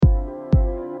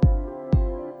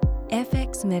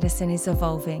FX Medicine is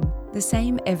evolving. The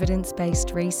same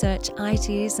evidence-based research,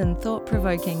 ideas and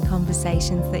thought-provoking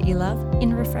conversations that you love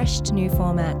in refreshed new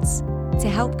formats. To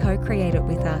help co-create it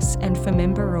with us and for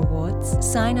member rewards,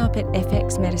 sign up at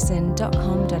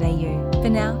fxmedicine.com.au. For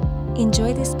now,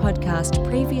 enjoy this podcast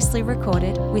previously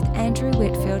recorded with Andrew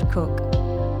Whitfield Cook.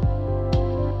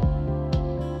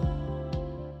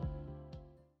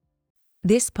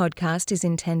 This podcast is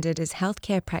intended as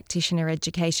healthcare practitioner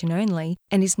education only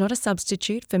and is not a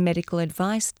substitute for medical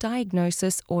advice,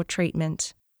 diagnosis, or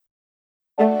treatment.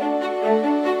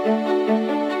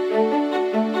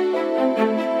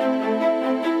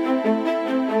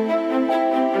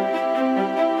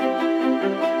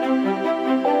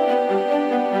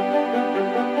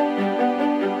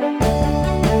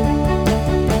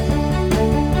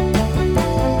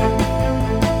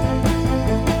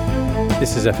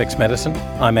 This is FX Medicine.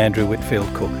 I'm Andrew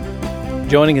Whitfield Cook.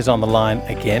 Joining us on the line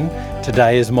again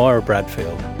today is Moira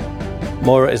Bradfield.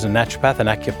 Moira is a naturopath and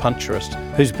acupuncturist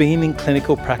who's been in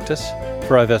clinical practice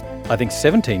for over,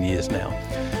 17 years now,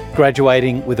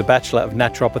 graduating with a Bachelor of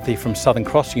Naturopathy from Southern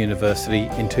Cross University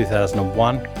in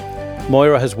 2001.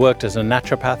 Moira has worked as a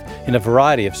naturopath in a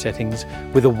variety of settings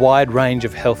with a wide range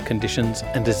of health conditions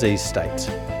and disease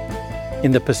states.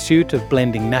 In the pursuit of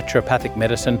blending naturopathic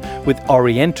medicine with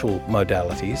oriental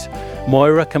modalities,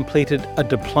 Moira completed a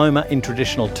diploma in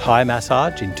traditional Thai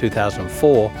massage in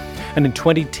 2004 and in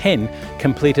 2010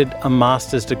 completed a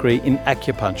master's degree in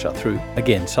acupuncture through,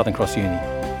 again, Southern Cross Uni.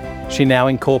 She now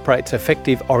incorporates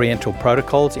effective oriental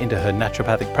protocols into her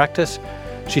naturopathic practice.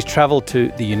 She's travelled to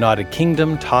the United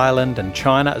Kingdom, Thailand and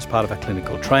China as part of her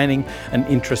clinical training and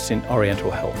interests in oriental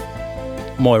health.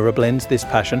 Moira blends this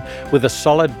passion with a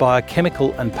solid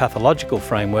biochemical and pathological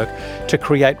framework to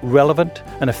create relevant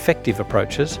and effective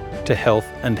approaches to health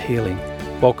and healing.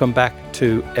 Welcome back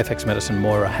to FX Medicine,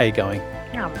 Moira. How are you going?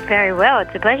 Oh, very well.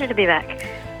 It's a pleasure to be back.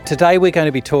 Today we're going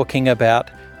to be talking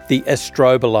about the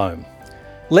estrobolome.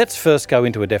 Let's first go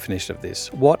into a definition of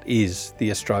this. What is the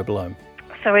estrobolome?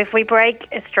 So if we break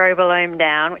estrobolome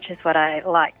down, which is what I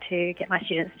like to get my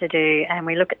students to do, and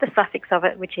we look at the suffix of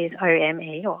it, which is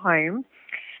OME or OM,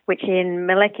 which in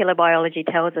molecular biology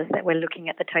tells us that we're looking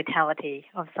at the totality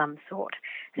of some sort.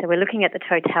 So we're looking at the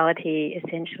totality,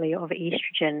 essentially, of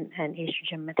estrogen and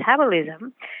estrogen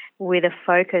metabolism with a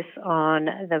focus on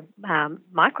the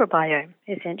microbiome,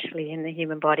 essentially, in the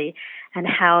human body and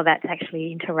how that's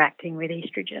actually interacting with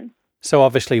estrogen. So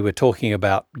obviously we're talking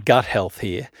about gut health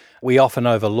here. We often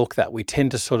overlook that. We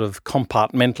tend to sort of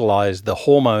compartmentalise the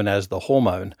hormone as the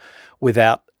hormone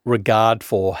without regard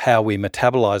for how we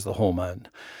metabolize the hormone.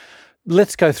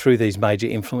 Let's go through these major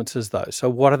influences though. So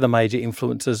what are the major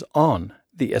influences on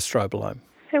the estrobolome?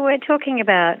 So we're talking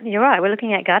about, you're right, we're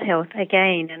looking at gut health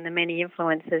again and the many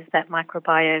influences that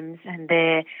microbiomes and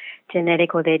their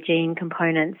genetic or their gene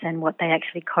components and what they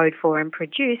actually code for and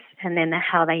produce, and then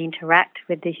how they interact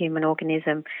with the human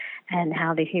organism and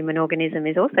how the human organism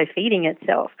is also feeding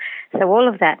itself. So all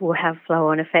of that will have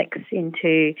flow-on effects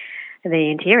into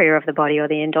the interior of the body or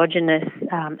the endogenous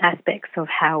aspects of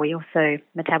how we also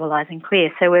metabolize and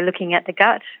clear. So we're looking at the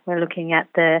gut, we're looking at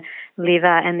the liver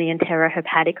and the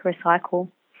enterohepatic recycle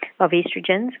of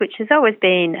estrogens, which has always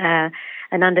been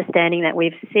an understanding that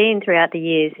we've seen throughout the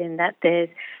years in that there's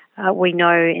we know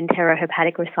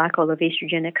enterohepatic recycle of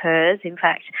estrogen occurs. In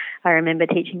fact, I remember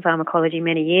teaching pharmacology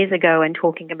many years ago and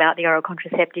talking about the oral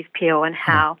contraceptive pill and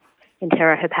how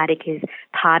enterohepatic is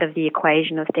part of the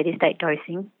equation of steady-state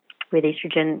dosing with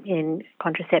estrogen in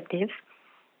contraceptives.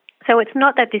 So it's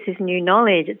not that this is new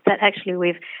knowledge, it's that actually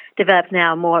we've developed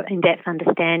now a more in-depth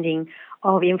understanding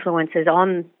of influences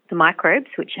on the microbes,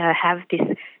 which have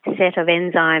this set of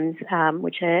enzymes,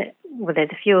 which are, well,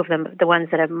 there's a few of them, but the ones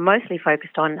that are mostly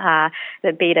focused on are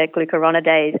the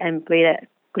beta-glucuronidase and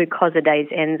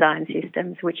beta-glucosidase enzyme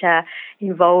systems, which are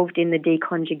involved in the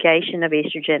deconjugation of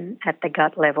estrogen at the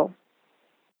gut level.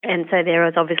 And so there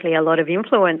is obviously a lot of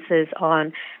influences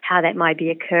on how that might be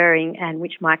occurring and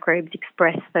which microbes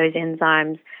express those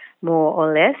enzymes more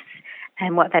or less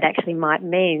and what that actually might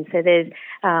mean. So there's,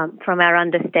 from our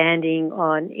understanding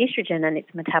on estrogen and its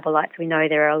metabolites, we know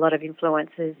there are a lot of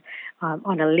influences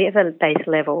on a liver-based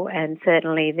level, and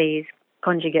certainly these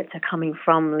conjugates are coming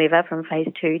from liver, from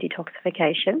phase 2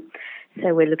 detoxification.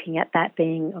 So we're looking at that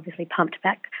being obviously pumped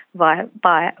back via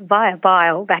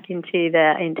bile back into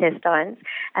the intestines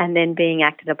and then being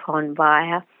acted upon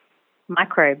via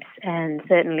microbes. And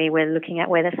certainly we're looking at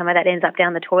whether some of that ends up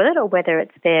down the toilet or whether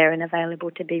it's there and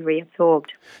available to be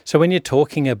reabsorbed. So when you're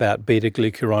talking about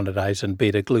beta-glucuronidase and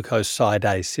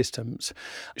beta-glucosidase systems,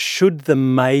 should the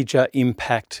major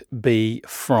impact be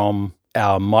from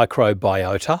our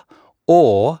microbiota,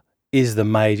 or is the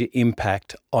major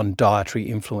impact on dietary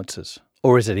influences,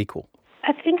 or is it equal?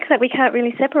 I think that we can't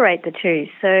really separate the two.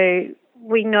 So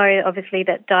we know, obviously,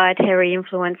 that dietary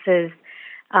influences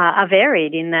are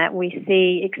varied in that we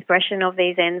see expression of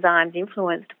these enzymes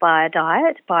influenced by a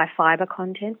diet, by fibre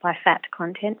content, by fat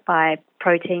content, by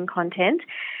protein content,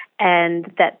 and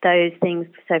that those things,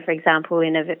 so for example,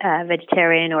 in a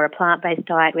vegetarian or a plant-based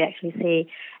diet, we actually see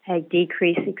a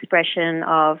decreased expression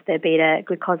of the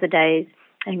beta-glucosidase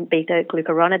and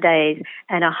beta-glucuronidase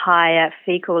and a higher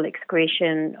fecal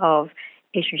excretion of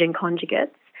estrogen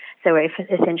conjugates. So we're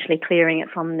essentially clearing it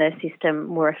from the system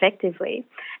more effectively.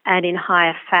 And in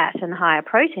higher fat and higher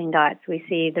protein diets, we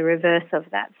see the reverse of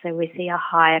that. So we see a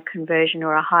higher conversion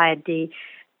or a higher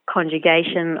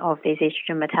deconjugation of these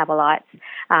estrogen metabolites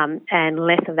and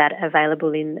less of that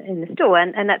available in the stool.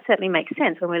 And that certainly makes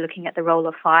sense when we're looking at the role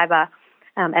of fibre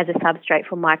as a substrate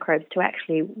for microbes to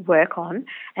actually work on,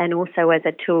 and also as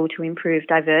a tool to improve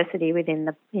diversity within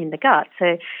the gut.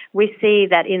 So we see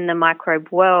that in the microbe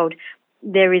world,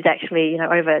 there is actually,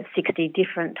 over 60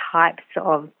 different types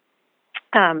of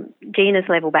genus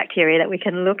level bacteria that we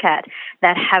can look at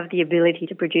that have the ability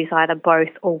to produce either both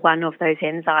or one of those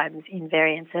enzymes in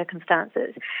varying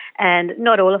circumstances. And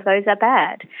not all of those are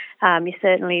bad.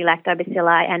 Certainly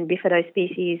Lactobacilli and Bifido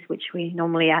species, which we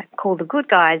normally call the good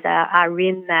guys, are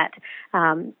in that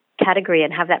category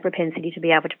and have that propensity to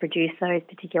be able to produce those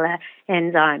particular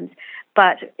enzymes.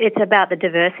 But it's about the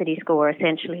diversity score,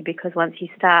 essentially, because once you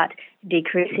start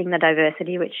decreasing the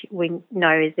diversity, which we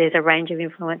know is there's a range of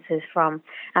influences from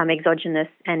exogenous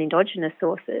and endogenous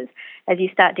sources, as you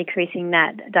start decreasing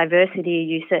that diversity,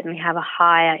 you certainly have a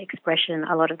higher expression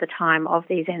a lot of the time of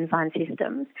these enzyme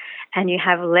systems, and you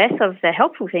have less of the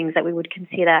helpful things that we would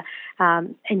consider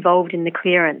involved in the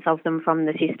clearance of them from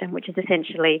the system, which is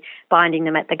essentially binding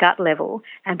them at the gut level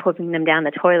and putting them down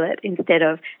the toilet instead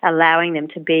of allowing them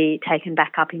to be taken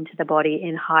back up into the body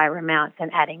in higher amounts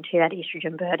and adding to that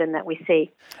estrogen burden that we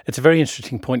see. It's a very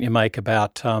interesting point you make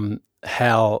about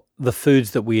how the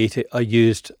foods that we eat are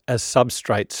used as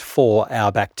substrates for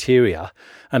our bacteria,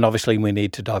 and obviously we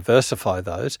need to diversify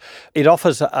those. It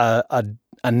offers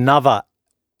another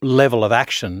level of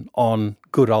action on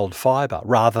good old fibre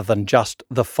rather than just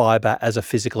the fibre as a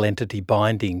physical entity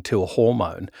binding to a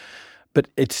hormone, but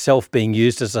itself being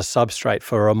used as a substrate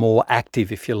for a more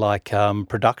active, if you like,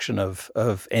 production of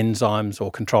enzymes or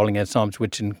controlling enzymes,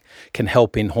 which can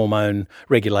help in hormone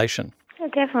regulation. Yeah,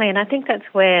 definitely, and I think that's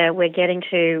where we're getting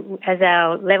to as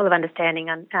our level of understanding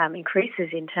increases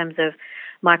in terms of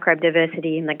microbe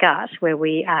diversity in the gut, where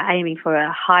we are aiming for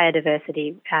a higher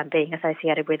diversity being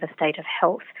associated with a state of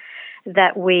health,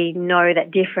 that we know that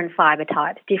different fibre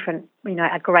types,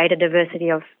 a greater diversity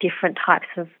of different types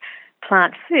of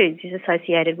plant foods is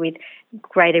associated with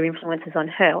greater influences on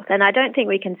health. And I don't think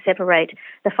we can separate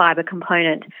the fibre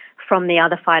component from the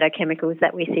other phytochemicals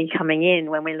that we see coming in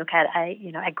when we look at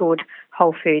a good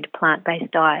whole food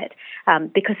plant-based diet,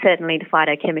 because certainly the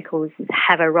phytochemicals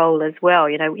have a role as well.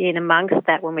 In amongst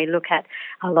that, when we look at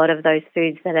a lot of those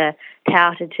foods that are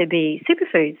touted to be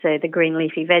superfoods, so the green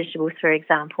leafy vegetables, for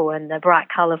example, and the bright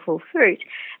colourful fruit,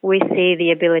 we see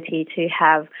the ability to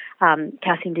have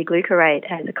calcium D-glucarate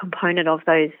as a component of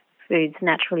those foods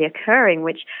naturally occurring,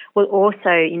 which will also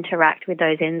interact with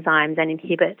those enzymes and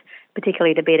inhibit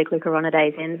particularly the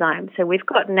beta-glucuronidase enzyme. So we've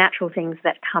got natural things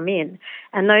that come in,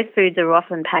 and those foods are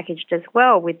often packaged as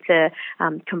well with the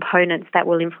components that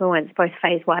will influence both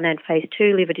phase 1 and phase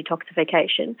 2 liver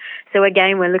detoxification. So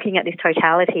again, we're looking at this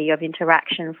totality of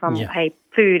interaction from a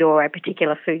food or a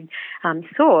particular food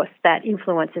source that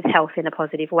influences health in a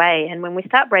positive way. And when we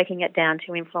start breaking it down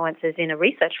to influences in a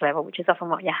research level, which is often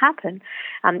what you happen,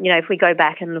 if we go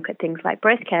back and look at things like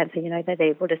breast cancer, that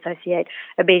they would associate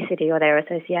obesity, or they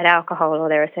associate alcohol, or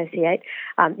they associate,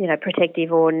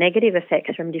 protective or negative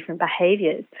effects from different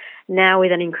behaviours. Now,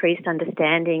 with an increased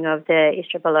understanding of the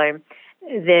estrobolome,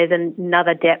 there's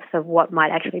another depth of what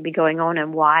might actually be going on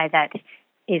and why that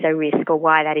is a risk or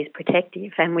why that is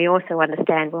protective. And we also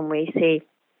understand when we see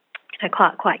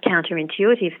quite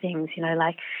counterintuitive things,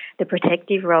 like the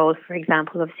protective role, for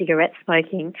example, of cigarette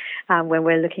smoking, when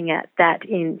we're looking at that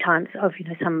in times of,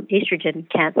 some estrogen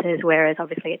cancers, whereas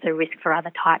obviously it's a risk for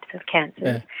other types of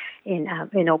cancers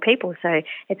in all people. So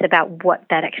it's about what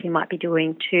that actually might be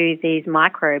doing to these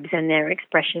microbes and their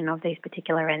expression of these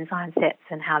particular enzyme sets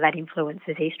and how that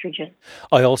influences estrogen.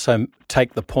 I also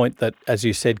take the point that, as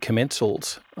you said,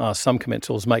 commensals some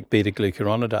commensals make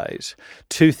beta-glucuronidase.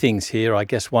 Two things here, I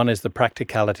guess. One is the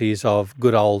practicalities of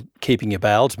good old keeping your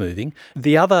bowels moving.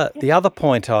 The other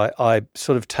point I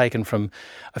sort of taken from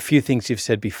a few things you've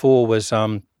said before was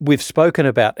we've spoken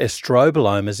about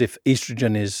estrobolome as if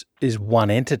estrogen is one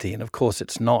entity, and of course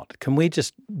it's not. Can we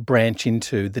just branch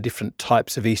into the different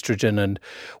types of estrogen and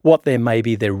what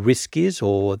their risk is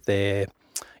or their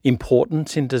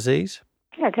importance in disease?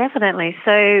 Yeah, definitely.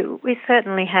 So we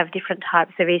certainly have different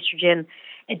types of estrogen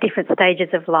at different stages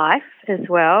of life as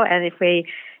well. And if we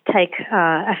take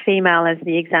a female as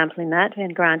the example in that,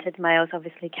 and granted males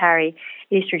obviously carry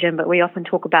estrogen, but we often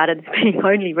talk about it as being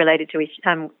only related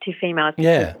to females.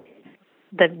 Yeah.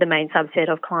 The main subset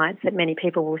of clients that many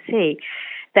people will see,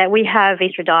 that we have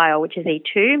estradiol, which is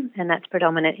E2, and that's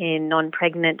predominant in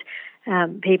non-pregnant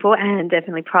people and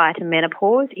definitely prior to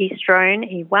menopause, estrone,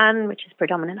 E1, which is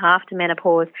predominant after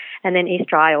menopause, and then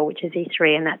estriol, which is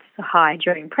E3, and that's high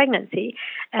during pregnancy.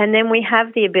 And then we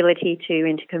have the ability to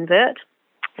interconvert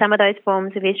some of those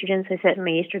forms of estrogen, so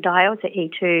certainly estradiol, so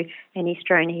E2 and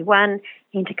estrone E1,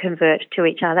 interconvert to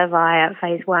each other via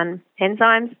phase 1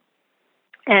 enzymes.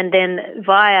 And then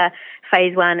via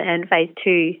phase 1 and phase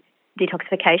 2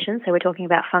 detoxification, so we're talking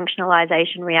about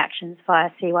functionalization reactions via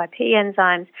CYP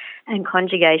enzymes and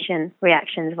conjugation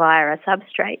reactions via a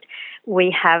substrate.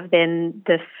 We have then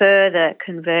the further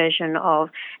conversion of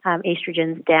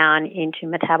estrogens down into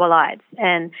metabolites.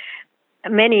 And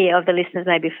many of the listeners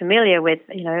may be familiar with,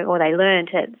 or they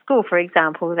learned at school, for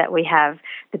example, that we have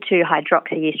the 2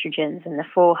 hydroxyestrogens and the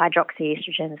 4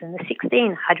 hydroxyestrogens and the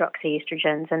 16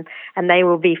 hydroxyestrogens, and they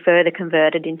will be further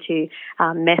converted into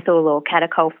methyl or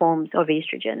catechol forms of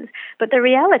estrogens. But the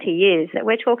reality is that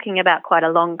we're talking about quite a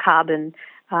long carbon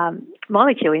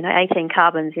molecule, 18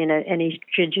 carbons in an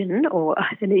estrogen or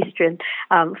an estrogen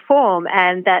form,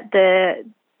 and that the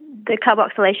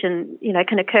carboxylation,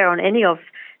 can occur on any of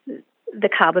the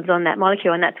carbons on that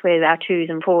molecule, and that's where our 2s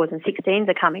and 4s and 16s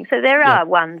are coming. So there are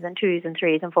 1s and 2s and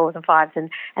 3s and 4s and 5s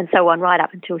and so on right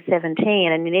up until 17.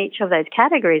 And in each of those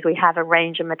categories, we have a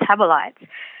range of metabolites.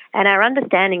 And our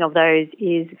understanding of those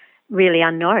is really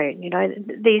unknown.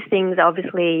 These things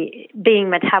obviously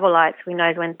being metabolites, we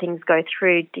know when things go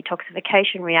through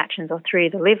detoxification reactions or through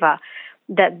the liver,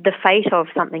 that the fate of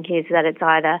something is that it's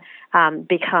either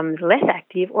becomes less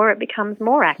active or it becomes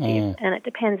more active. And it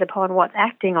depends upon what's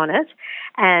acting on it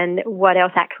and what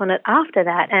else acts on it after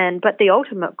that. But the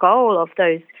ultimate goal of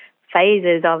those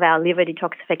phases of our liver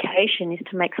detoxification is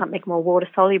to make something more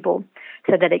water-soluble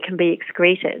so that it can be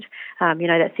excreted.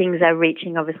 That things are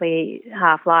reaching, obviously,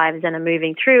 half-lives and are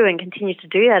moving through and continue to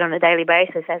do that on a daily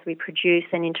basis as we produce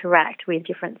and interact with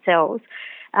different cells.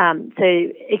 So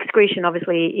excretion,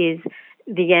 obviously, is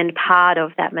the end part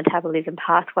of that metabolism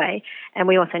pathway. And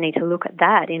we also need to look at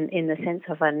that in the sense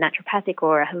of a naturopathic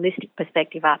or a holistic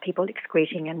perspective. Are people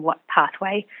excreting and what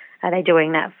pathway are they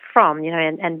doing that from?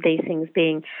 And these things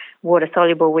being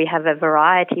water-soluble, we have a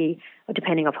variety,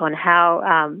 depending upon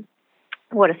how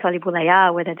water-soluble they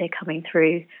are, whether they're coming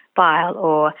through bile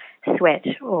or sweat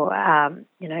or,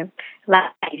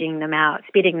 lactating them out,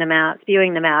 spitting them out,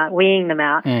 spewing them out, weeing them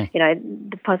out.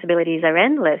 The possibilities are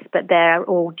endless, but they're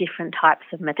all different types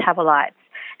of metabolites.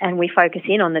 And we focus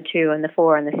in on the 2 and the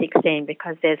 4 and the 16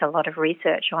 because there's a lot of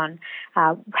research on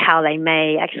how they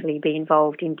may actually be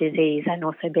involved in disease and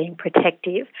also being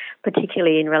protective,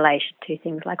 particularly in relation to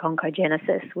things like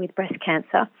oncogenesis with breast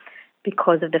cancer,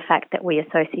 because of the fact that we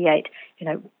associate,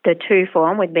 the 2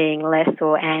 form with being less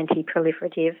or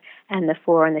anti-proliferative and the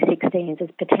 4 and the 16s as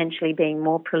potentially being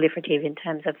more proliferative in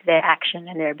terms of their action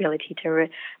and their ability to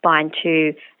bind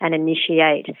to and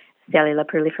initiate cellular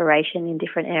proliferation in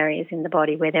different areas in the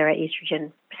body where there are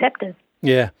estrogen receptors.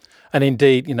 Yeah. And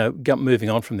indeed, moving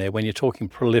on from there, when you're talking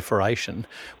proliferation,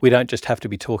 we don't just have to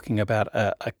be talking about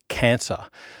a cancer.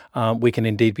 We can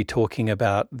indeed be talking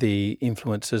about the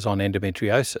influences on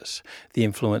endometriosis, the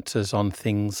influences on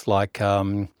things like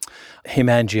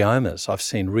hemangiomas. I've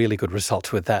seen really good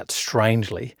results with that,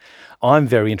 strangely. I'm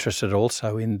very interested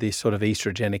also in the sort of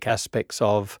estrogenic aspects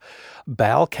of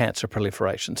bowel cancer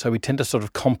proliferation. So we tend to sort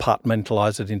of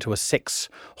compartmentalize it into a sex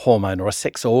hormone or a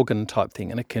sex organ type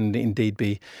thing, and it can indeed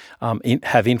be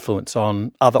have influence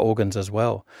on other organs as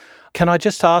well. Can I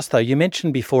just ask, though, you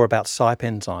mentioned before about CYP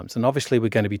enzymes, and obviously we're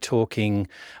going to be talking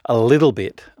a little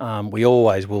bit, we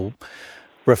always will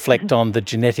reflect on the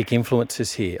genetic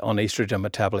influences here on estrogen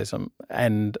metabolism,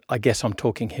 and I guess I'm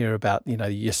talking here about, your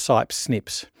CYP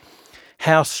SNPs.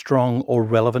 How strong or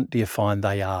relevant do you find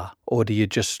they are, or do you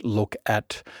just look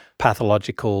at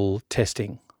pathological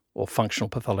testing or functional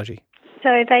pathology?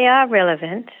 So they are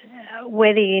relevant.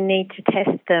 Whether you need to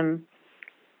test them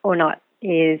or not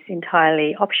is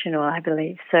entirely optional, I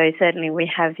believe. So certainly we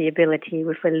have the ability,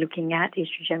 if we're looking at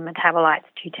estrogen metabolites,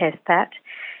 to test that.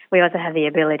 We also have the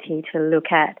ability to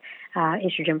look at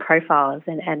estrogen profiles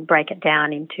and break it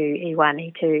down into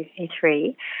E1, E2,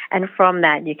 E3. And from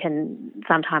that, you can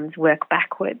sometimes work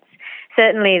backwards.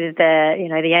 Certainly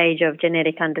the age of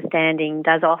genetic understanding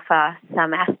does offer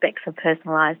some aspects of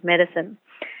personalised medicine.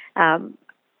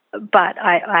 But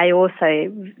I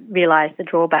also realise the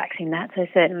drawbacks in that. So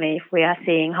certainly if we are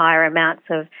seeing higher amounts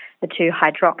of the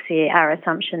 2-hydroxy, our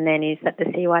assumption then is that the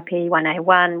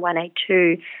CYP1A1,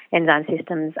 1A2 enzyme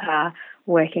systems are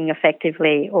working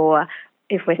effectively, or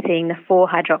if we're seeing the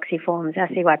 4-hydroxy forms, our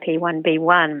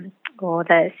CYP1B1, or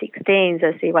the 16s,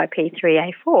 or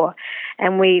CYP3A4.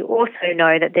 And we also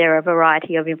know that there are a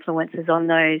variety of influences on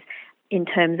those in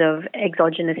terms of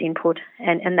exogenous input,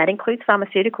 and that includes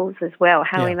pharmaceuticals as well,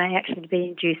 how we may actually be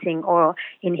inducing or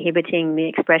inhibiting the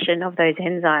expression of those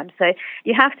enzymes. So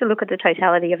you have to look at the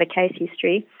totality of a case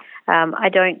history. I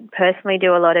don't personally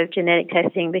do a lot of genetic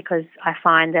testing because I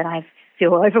find that I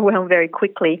feel overwhelmed very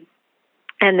quickly.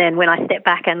 And then when I step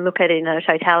back and look at it in a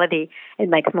totality, it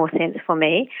makes more sense for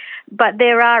me. But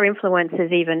there are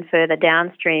influences even further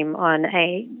downstream on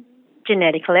a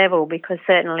genetic level, because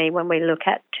certainly when we look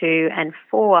at 2 and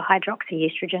 4-hydroxy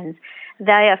estrogens,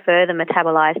 they are further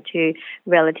metabolized to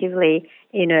relatively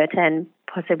inert and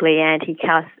possibly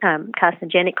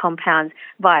anti-carcinogenic compounds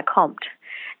via COMT.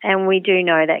 And we do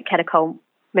know that catechol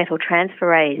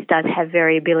methyltransferase does have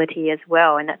variability as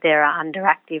well, and that there are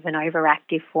underactive and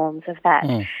overactive forms of that.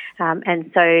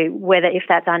 And so if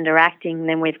that's underacting,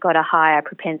 then we've got a higher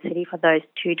propensity for those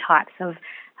 2 types of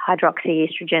hydroxy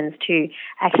estrogens to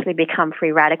actually become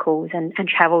free radicals and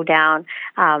travel down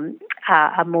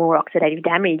a more oxidative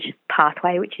damage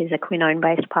pathway, which is a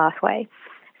quinone-based pathway.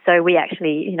 So we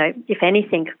actually, if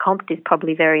anything, COMT is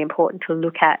probably very important to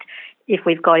look at if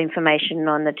we've got information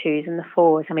on the 2s and the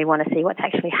 4s and we want to see what's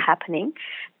actually happening,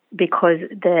 because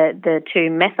the 2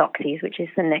 methoxys, which is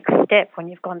the next step when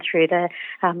you've gone through the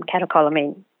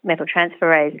catecholamine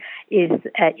methyltransferase, is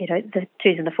the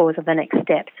 2s and the 4s are the next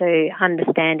step. So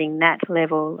understanding that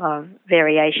level of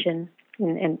variation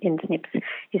in SNPs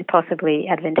is possibly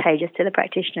advantageous to the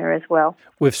practitioner as well.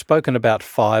 We've spoken about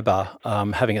fibre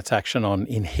having its action on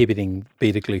inhibiting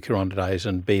beta-glucuronidase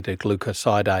and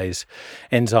beta-glucosidase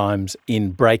enzymes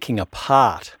in breaking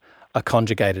apart a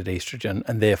conjugated estrogen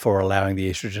and therefore allowing the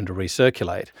estrogen to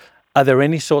recirculate. Are there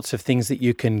any sorts of things that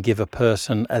you can give a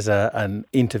person as an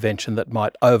intervention that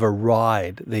might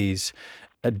override these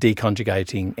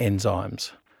deconjugating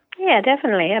enzymes? Yeah,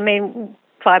 definitely. I mean,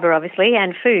 fibre, obviously,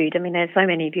 and food. I mean, there's so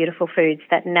many beautiful foods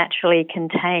that naturally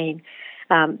contain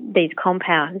these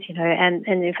compounds, and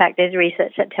in fact, there's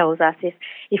research that tells us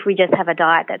if we just have a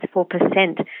diet that's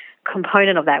 4%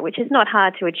 component of that, which is not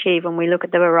hard to achieve when we look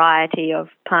at the variety of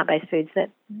plant-based foods that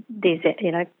these,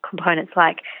 components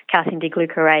like calcium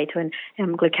D-glucarate and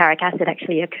glucaric acid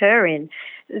actually occur in,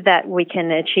 that we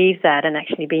can achieve that and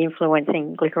actually be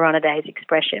influencing glucuronidase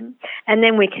expression. And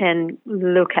then we can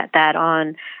look at that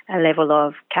on a level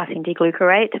of calcium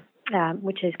D-glucarate,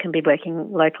 which can be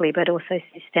working locally but also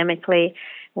systemically.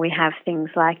 We have things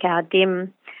like our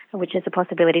DIM, which is a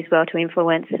possibility as well to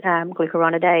influence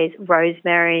glucuronidase.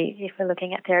 Rosemary, if we're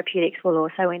looking at therapeutics, will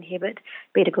also inhibit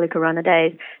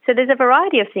beta-glucuronidase. So there's a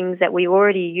variety of things that we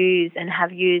already use and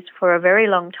have used for a very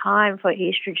long time for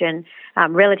estrogen,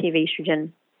 relative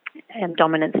estrogen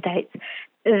dominant states,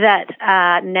 that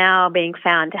are now being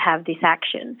found to have this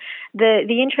action.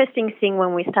 The interesting thing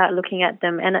when we start looking at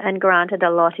them, and granted a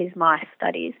lot is mice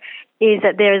studies, is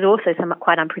that there is also some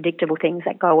quite unpredictable things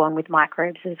that go on with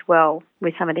microbes as well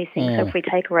with some of these things. So if we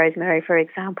take rosemary, for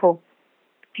example,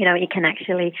 it can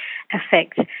actually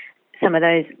affect some of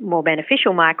those more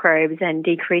beneficial microbes and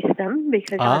decrease them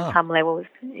because on some levels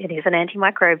it is an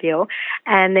antimicrobial,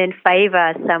 and then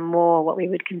favour some more what we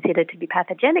would consider to be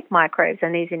pathogenic microbes.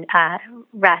 And these in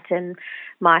rat and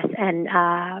mice and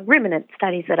ruminant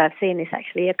studies that I've seen this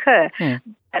actually occur.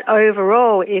 But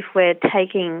overall, if we're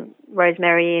taking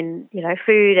rosemary in,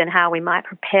 food and how we might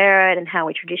prepare it and how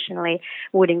we traditionally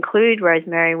would include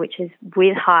rosemary, which is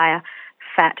with higher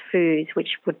fat foods,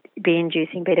 which would be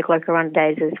inducing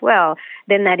beta-glucuronidase as well,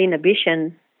 then that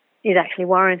inhibition is actually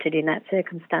warranted in that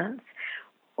circumstance.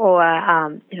 Or,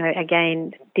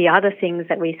 again, the other things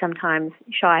that we sometimes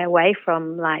shy away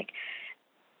from, like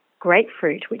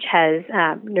grapefruit, which has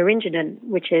naringenin,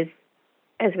 which is,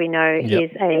 as we know, is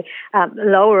a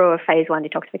lower of phase 1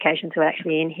 detoxification, so it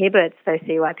actually inhibits those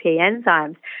CYP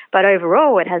enzymes. But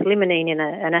overall, it has limonene in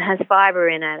it, and it has fibre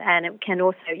in it, and it can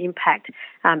also impact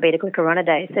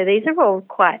beta-glucuronidase. So these are all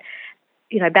quite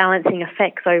balancing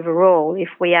effects overall if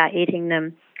we are eating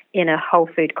them in a whole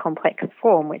food complex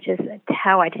form, which is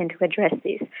how I tend to address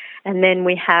this. And then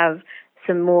we have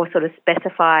some more sort of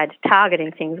specified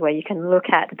targeting things where you can look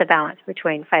at the balance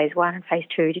between phase 1 and phase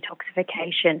 2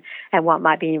 detoxification and what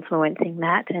might be influencing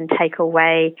that, and take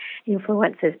away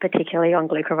influences particularly on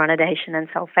glucuronidation and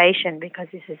sulfation, because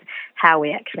this is how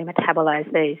we actually metabolize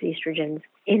these estrogens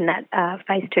in that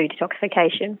phase 2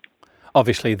 detoxification.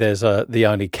 Obviously, there's the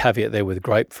only caveat there with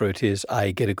grapefruit is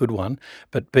A, get a good one,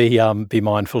 but B, be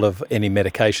mindful of any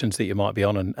medications that you might be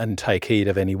on and take heed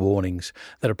of any warnings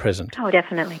that are present. Oh,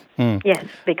 definitely. Yes,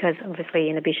 because obviously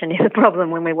inhibition is a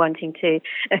problem when we're wanting to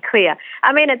clear.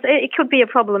 I mean, it could be a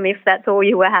problem if that's all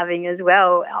you were having as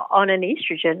well on an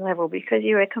estrogen level, because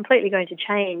you are completely going to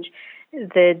change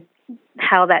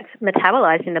how that's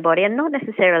metabolized in the body, and not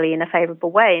necessarily in a favourable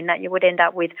way, in that you would end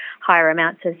up with higher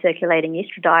amounts of circulating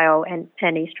estradiol and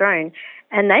estrone,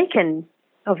 and they can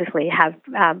obviously have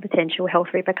potential health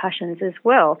repercussions as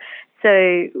well.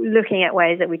 So looking at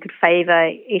ways that we could favour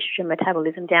estrogen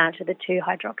metabolism down to the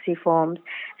 2-hydroxy forms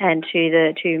and to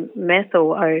the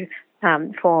 2-methyl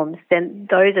forms, then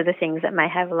those are the things that may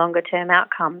have longer term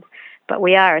outcomes. But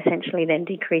we are essentially then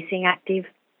decreasing active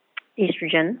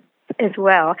estrogen as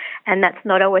well, and that's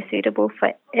not always suitable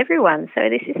for everyone. So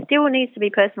this still needs to be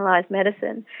personalised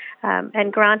medicine.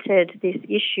 And granted, this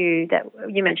issue that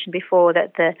you mentioned before,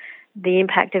 that the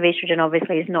impact of estrogen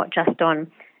obviously is not just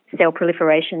on cell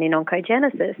proliferation in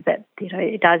oncogenesis, that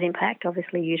it does impact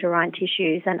obviously uterine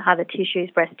tissues and other tissues,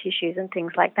 breast tissues and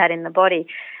things like that in the body.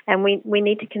 And we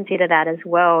need to consider that as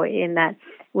well, in that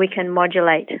we can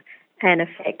modulate and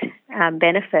affect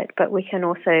benefit, but we can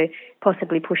also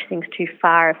possibly push things too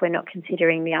far if we're not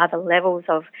considering the other levels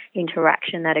of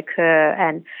interaction that occur.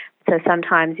 And so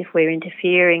sometimes if we're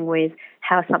interfering with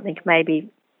how something may be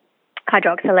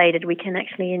hydroxylated, we can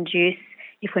actually induce,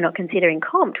 if we're not considering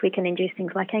COMT, we can induce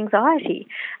things like anxiety,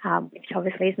 which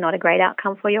obviously is not a great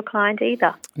outcome for your client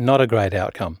either. Not a great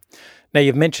outcome. Now,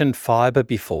 you've mentioned fibre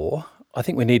before. I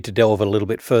think we need to delve a little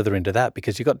bit further into that,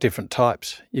 because you've got different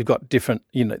types. You've got different,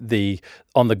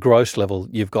 on the gross level,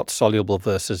 you've got soluble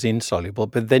versus insoluble,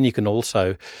 but then you can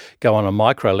also go on a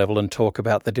micro level and talk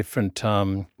about the different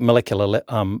molecular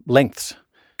lengths.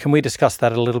 Can we discuss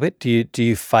that a little bit? Do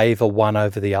you favour one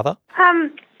over the other?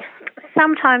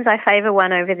 Sometimes I favour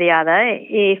one over the other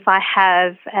if I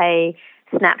have a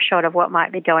snapshot of what might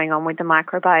be going on with the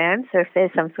microbiome. So if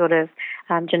there's some sort of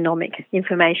genomic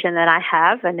information that I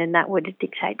have, and then that would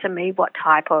dictate to me what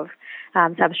type of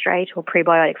substrate or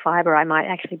prebiotic fibre I might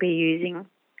actually be using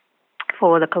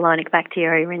for the colonic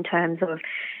bacteria, in terms of,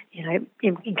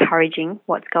 encouraging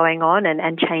what's going on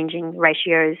and changing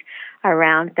ratios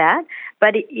around that.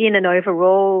 But in an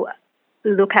overall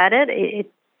look at it,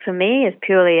 it for me is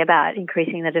purely about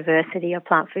increasing the diversity of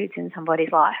plant foods in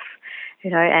somebody's life.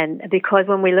 And because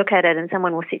when we look at it and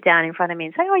someone will sit down in front of me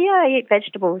and say, oh, yeah, I eat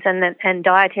vegetables, and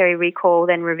dietary recall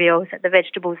then reveals that the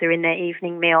vegetables are in their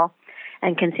evening meal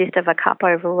and consist of a cup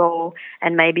overall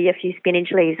and maybe a few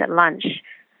spinach leaves at lunch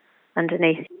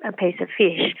underneath a piece of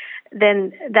fish,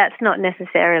 then that's not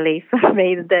necessarily for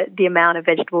me the amount of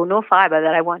vegetable nor fibre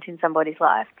that I want in somebody's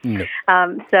life. No.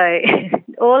 So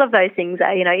all of those things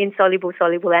are, insoluble,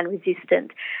 soluble and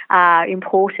resistant are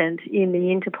important in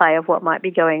the interplay of what might be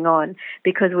going on,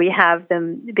 because we have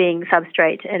them being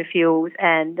substrate and fuels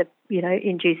and,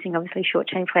 inducing obviously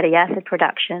short-chain fatty acid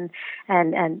production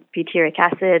and butyric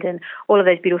acid and all of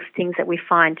those beautiful things that we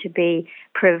find to be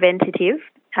preventative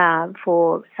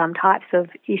for some types of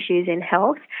issues in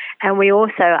health. And we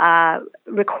also are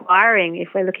requiring, if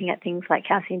we're looking at things like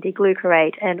calcium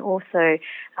D-glucarate and also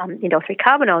indole-3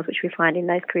 carbanols, which we find in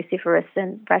those cruciferous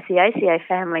and Brassiaceae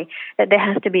family, that there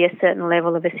has to be a certain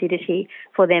level of acidity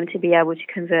for them to be able to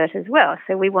convert as well.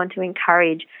 So we want to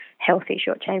encourage healthy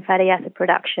short-chain fatty acid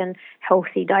production,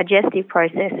 healthy digestive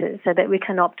processes, so that we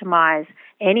can optimise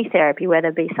any therapy, whether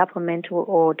it be supplemental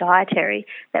or dietary,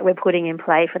 that we're putting in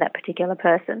play for that particular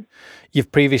person.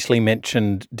 You've previously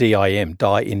mentioned DIM,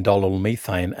 diindolylmethane,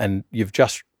 methane, and you've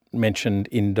just mentioned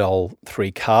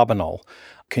indole-3 carbinol.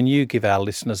 Can you give our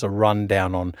listeners a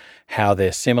rundown on how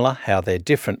they're similar, how they're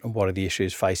different, and what are the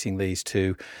issues facing these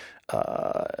two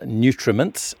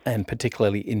nutriments, and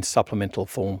particularly in supplemental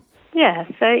form? Yeah,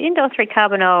 so indole-3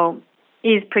 carbinol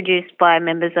is produced by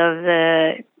members of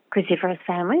the cruciferous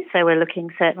family. So we're looking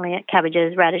certainly at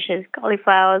cabbages, radishes,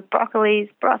 cauliflowers, broccolis,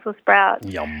 Brussels sprouts,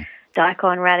 Yum.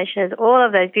 daikon radishes, all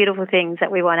of those beautiful things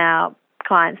that we want our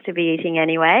clients to be eating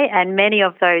anyway. And many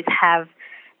of those have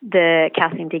the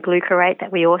calcium D-glucarate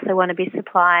that we also want to be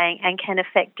supplying, and can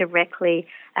affect directly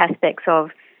aspects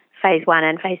of phase 1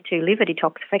 and phase 2 liver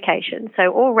detoxification.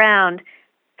 So all round,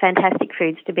 fantastic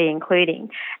foods to be including.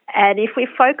 And if we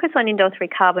focus on indole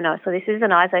 3-carbinol, so this is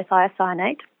an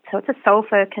isothiocyanate, so it's a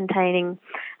sulfur-containing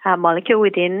molecule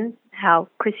within our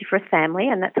cruciferous family,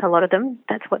 and that's a lot of them.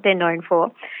 That's what they're known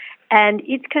for. And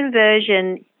its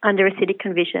conversion under acidic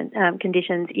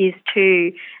conditions is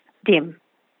to DIM.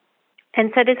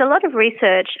 And so there's a lot of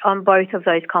research on both of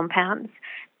those compounds.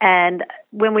 And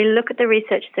when we look at the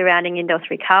research surrounding indole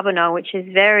 3-carbinol, which is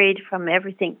varied from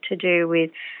everything to do with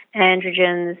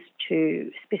androgens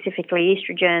to specifically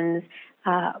estrogens,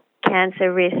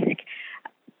 cancer risk,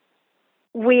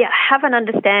 we have an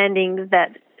understanding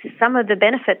that some of the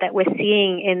benefit that we're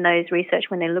seeing in those research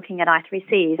when they're looking at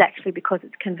I3C is actually because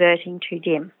it's converting to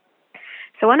DIM.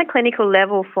 So on a clinical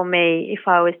level for me, if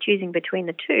I was choosing between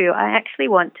the two, I actually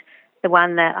want the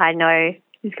one that I know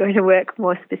is going to work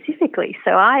more specifically.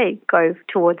 So I go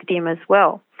towards DIM as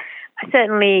well. I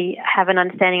certainly have an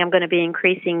understanding I'm going to be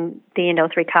increasing the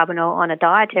indole 3-carbinol on a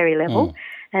dietary level,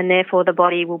 and therefore the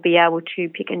body will be able to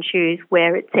pick and choose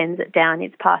where it sends it down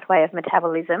its pathway of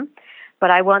metabolism. But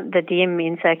I want the DIM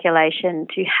in circulation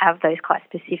to have those quite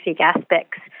specific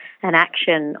aspects and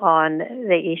action on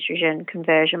the estrogen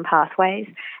conversion pathways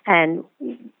and,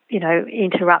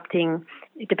 interrupting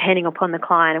depending upon the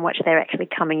client and what they're actually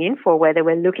coming in for, whether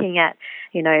we're looking at,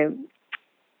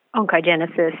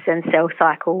 oncogenesis and cell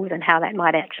cycles and how that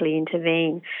might actually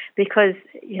intervene. Because,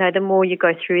 the more you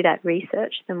go through that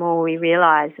research, the more we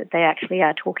realise that they actually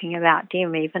are talking about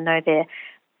DIM, even though they're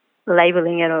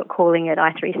labelling it or calling it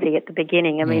I3C at the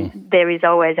beginning. I mean, there is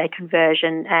always a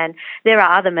conversion, and there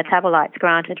are other metabolites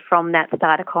granted from that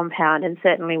starter compound, and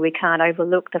certainly we can't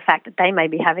overlook the fact that they may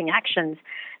be having actions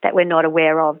that we're not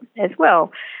aware of as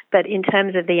well. But in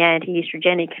terms of the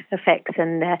anti-estrogenic effects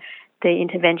and the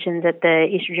interventions at the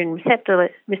estrogen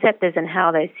receptors and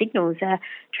how those signals are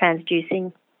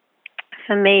transducing,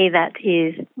 for me, that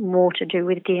is more to do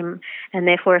with DIM. And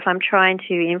therefore, if I'm trying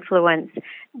to influence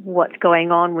what's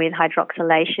going on with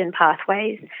hydroxylation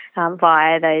pathways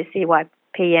via those CYP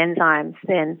enzymes,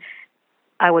 then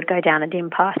I would go down a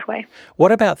DIM pathway.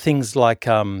 What about things like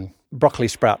broccoli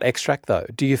sprout extract, though?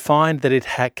 Do you find that it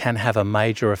can have a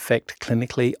major effect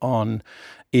clinically on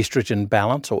estrogen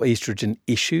balance or estrogen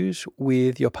issues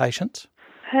with your patients?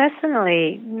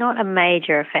 Personally, not a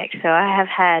major effect. So I have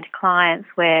had clients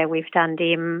where we've done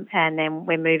DIM and then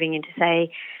we're moving into,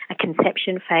 say, a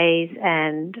conception phase.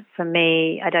 And for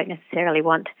me, I don't necessarily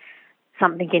want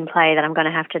something in play that I'm going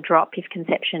to have to drop if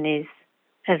conception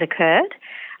has occurred.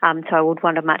 So I would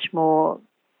want a much more,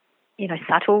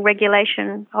 subtle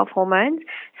regulation of hormones.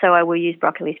 So I will use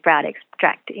broccoli sprout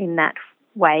extract in that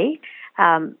way.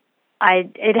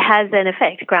 It has an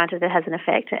effect, granted it has an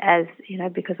effect, as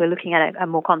because we're looking at a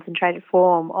more concentrated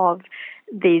form of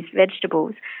these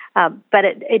vegetables. But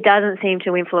it doesn't seem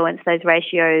to influence those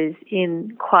ratios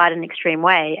in quite an extreme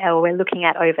way, or we're looking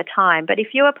at over time. But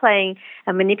if you are playing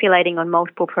and manipulating on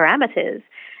multiple parameters,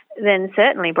 then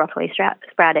certainly broccoli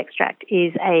sprout extract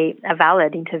is a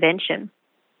valid intervention.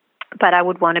 But I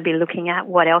would want to be looking at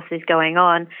what else is going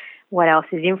on, what else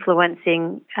is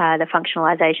influencing the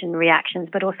functionalization reactions,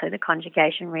 but also the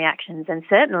conjugation reactions, and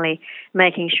certainly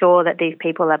making sure that these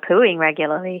people are pooing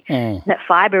regularly, that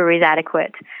fibre is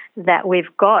adequate, that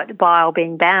we've got bile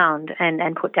being bound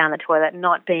and put down the toilet,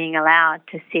 not being allowed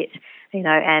to sit,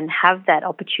 and have that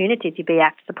opportunity to be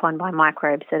acted upon by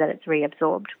microbes so that it's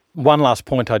reabsorbed. One last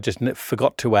point I just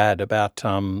forgot to add about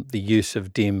the use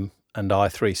of DIM and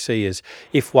I3C is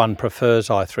if one prefers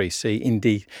I3C,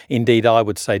 indeed I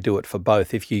would say do it for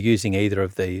both. If you're using either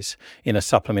of these in a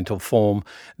supplemental form,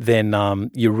 then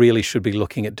you really should be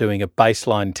looking at doing a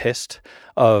baseline test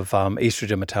of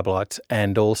estrogen metabolites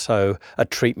and also a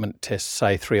treatment test,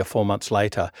 say 3 or 4 months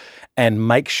later, and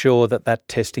make sure that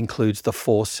test includes the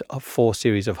four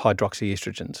series of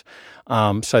hydroxyestrogens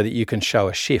so that you can show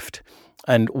a shift.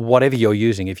 And whatever you're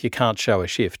using, if you can't show a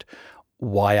shift,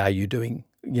 why are you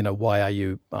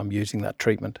using that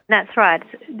treatment? That's right.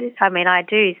 I mean, I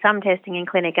do some testing in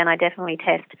clinic and I definitely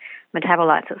test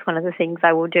metabolites. It's one of the things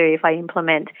I will do if I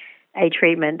implement a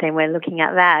treatment, then we're looking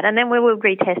at that. And then we will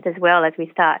retest as well as we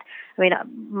start. I mean,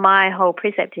 my whole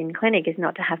precept in clinic is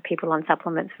not to have people on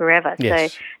supplements forever.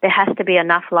 Yes. So there has to be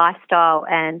enough lifestyle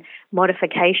and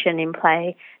modification in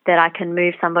play that I can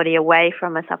move somebody away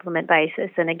from a supplement basis.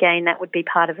 And again, that would be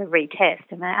part of a retest.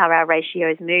 Are our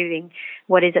ratios moving?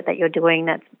 What is it that you're doing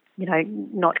that's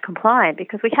not compliant,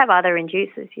 because we have other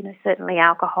inducers. Certainly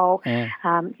alcohol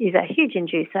is a huge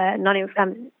inducer.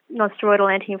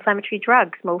 Non-steroidal anti-inflammatory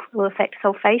drugs will affect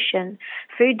sulfation.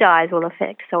 Food dyes will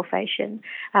affect sulfation.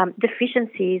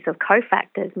 Deficiencies of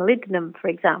cofactors, molybdenum, for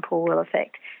example, will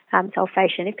affect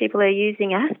sulfation. If people are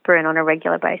using aspirin on a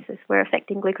regular basis, we're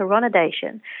affecting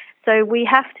glucuronidation. So we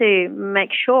have to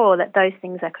make sure that those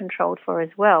things are controlled for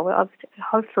as well. We're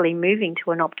hopefully moving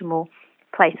to an optimal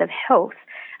place of health,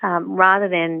 rather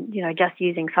than just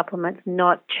using supplements,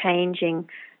 not changing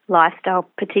lifestyle,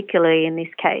 particularly in this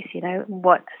case.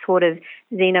 What sort of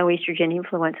xenoestrogen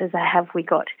influences have we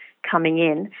got coming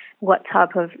in? What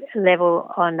type of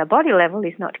level on the body level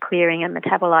is not clearing and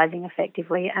metabolizing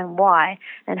effectively, and why?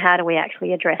 And how do we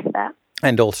actually address that?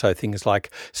 And also things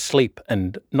like sleep,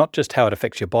 and not just how it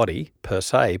affects your body per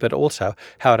se, but also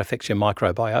how it affects your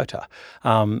microbiota.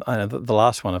 And the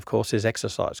last one, of course, is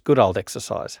exercise, good old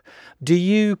exercise. Do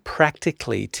you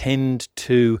practically tend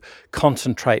to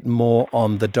concentrate more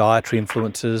on the dietary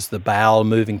influences, the bowel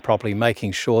moving properly,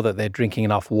 making sure that they're drinking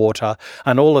enough water,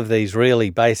 and all of these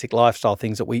really basic lifestyle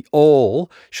things that we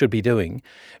all should be doing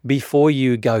before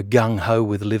you go gung-ho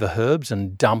with liver herbs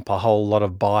and dump a whole lot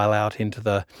of bile out into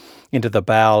the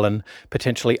bowel and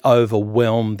potentially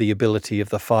overwhelm the ability of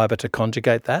the fibre to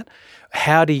conjugate that?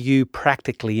 How do you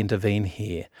practically intervene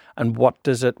here, and what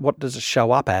does it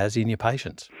show up as in your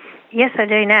patients? Yes, I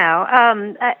do now.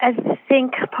 I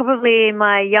think probably in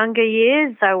my younger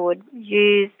years I would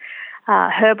use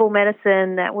herbal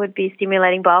medicine that would be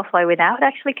stimulating bile flow without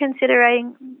actually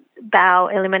considering bowel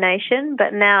elimination,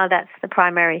 but now that's the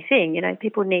primary thing.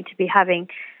 People need to be having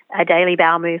a daily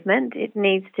bowel movement. It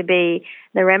needs to be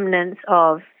the remnants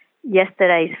of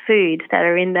yesterday's food that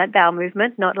are in that bowel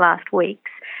movement, not last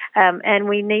week's. And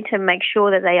we need to make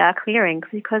sure that they are clearing,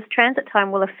 because transit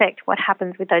time will affect what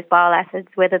happens with those bile acids,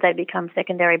 whether they become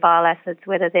secondary bile acids,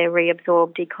 whether they're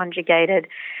reabsorbed, deconjugated,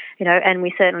 and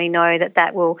we certainly know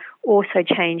that will also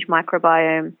change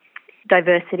microbiome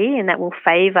diversity, and that will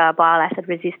favour bile acid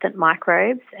resistant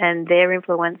microbes and their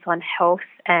influence on health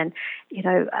and,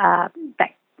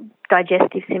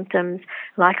 digestive symptoms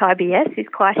like IBS is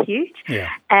quite huge. Yeah.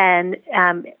 And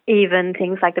even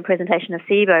things like the presentation of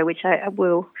SIBO, which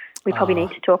we probably need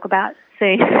to talk about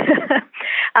soon.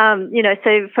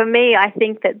 So for me, I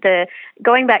think that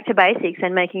going back to basics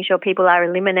and making sure people are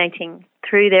eliminating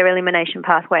through their elimination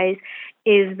pathways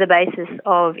is the basis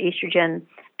of estrogen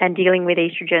and dealing with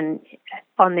estrogen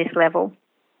on this level.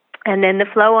 And then the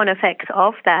flow-on effects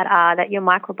of that are that your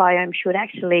microbiome should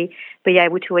actually be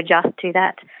able to adjust to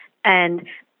that and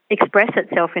express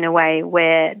itself in a way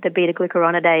where the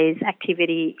beta-glucuronidase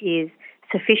activity is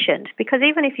sufficient. Because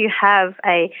even if you have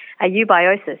a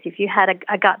eubiosis, if you had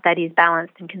a gut that is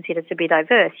balanced and considered to be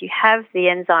diverse, you have the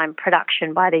enzyme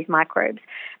production by these microbes.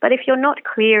 But if you're not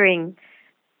clearing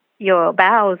your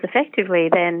bowels effectively,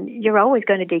 then you're always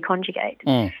going to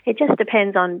deconjugate. It just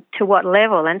depends on to what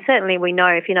level. And certainly we know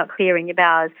if you're not clearing your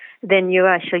bowels, then you're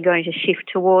actually going to shift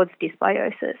towards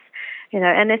dysbiosis.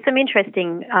 And there's some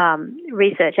interesting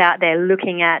research out there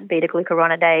looking at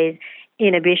beta-glucuronidase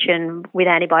inhibition with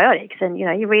antibiotics. And,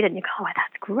 you read it and you go, oh,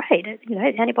 that's great.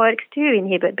 Antibiotics do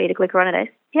inhibit beta-glucuronidase.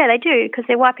 Yeah, they do, because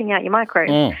they're wiping out your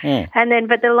microbes.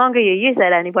 But the longer you use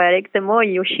that antibiotic, the more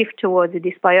you'll shift towards a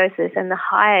dysbiosis, and the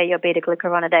higher your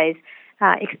beta-glucuronidase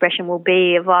expression will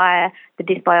be via the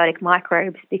dysbiotic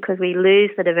microbes, because we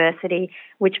lose the diversity,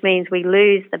 which means we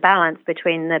lose the balance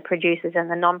between the producers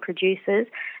and the non-producers.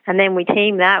 And then we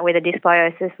team that with a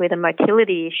dysbiosis with a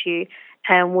motility issue,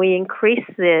 and we increase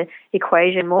the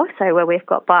equation more so where we've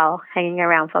got bile hanging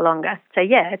around for longer. So,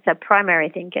 yeah, it's a primary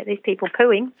thing, get these people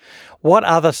pooing. What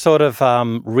other sort of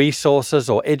resources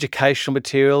or educational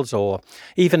materials or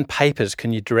even papers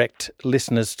can you direct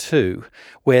listeners to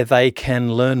where they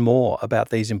can learn more about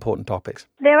these important topics?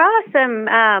 There are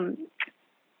some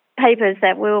papers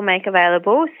that we'll make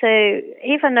available. So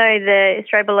even though the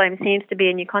estrobolome seems to be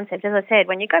a new concept, as I said,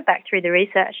 when you go back through the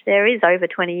research, there is over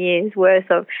 20 years worth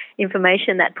of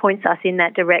information that points us in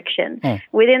that direction.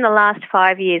 Within the last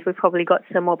 5 years, we've probably got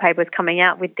some more papers coming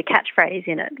out with the catchphrase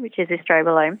in it, which is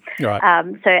estrobolome. Right.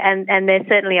 And there's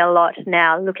certainly a lot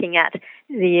now looking at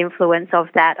the influence of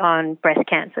that on breast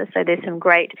cancer. So there's some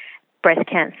great breast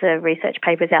cancer research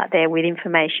papers out there with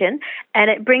information,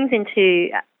 and it brings into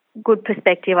good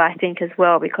perspective, I think, as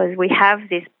well, because we have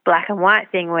this black and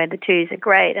white thing where the 2s are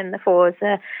great and the 4s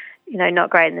are, not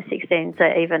great, and the 16s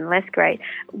are even less great.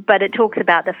 But it talks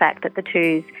about the fact that the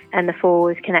 2s and the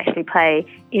 4s can actually play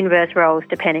inverse roles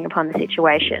depending upon the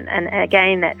situation. And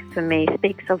again, that for me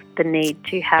speaks of the need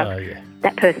to have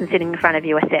that person sitting in front of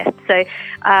you assessed. So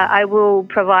I will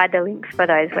provide the links for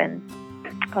those when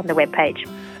on the webpage.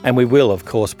 And we will, of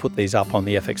course, put these up on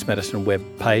the FX Medicine web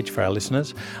page for our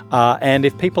listeners. And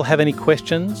if people have any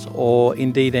questions or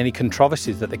indeed any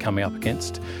controversies that they're coming up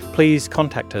against, please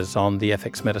contact us on the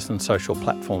FX Medicine social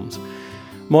platforms.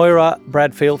 Moira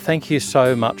Bradfield, thank you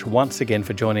so much once again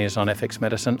for joining us on FX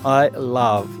Medicine. I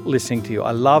love listening to you.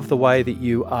 I love the way that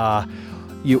you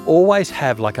always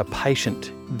have like a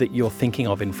patient that you're thinking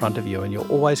of in front of you, and you're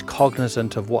always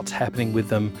cognizant of what's happening with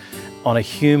them on a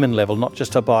human level, not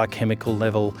just a biochemical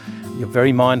level. You're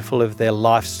very mindful of their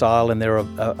lifestyle and their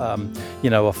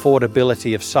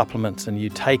affordability of supplements, and you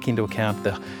take into account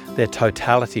their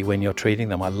totality when you're treating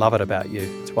them. I love it about you.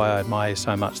 It's why I admire you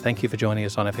so much. Thank you for joining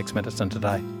us on FX Medicine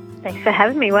today. Thanks for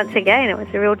having me once again. It was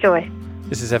a real joy.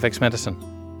 This is FX Medicine.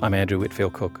 I'm Andrew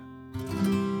Whitfield Cook.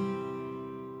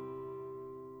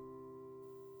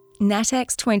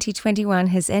 NATEX 2021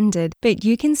 has ended, but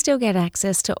you can still get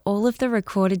access to all of the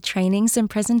recorded trainings and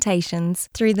presentations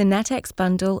through the NATEX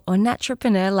Bundle or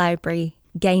Naturepreneur Library.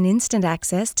 Gain instant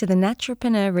access to the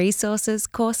Naturepreneur resources,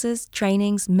 courses,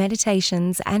 trainings,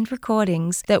 meditations, and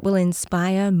recordings that will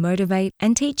inspire, motivate,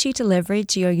 and teach you to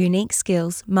leverage your unique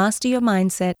skills, master your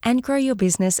mindset, and grow your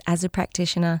business as a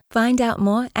practitioner. Find out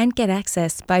more and get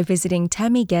access by visiting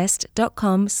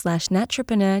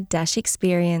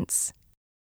tammyguest.com/naturepreneur-experience.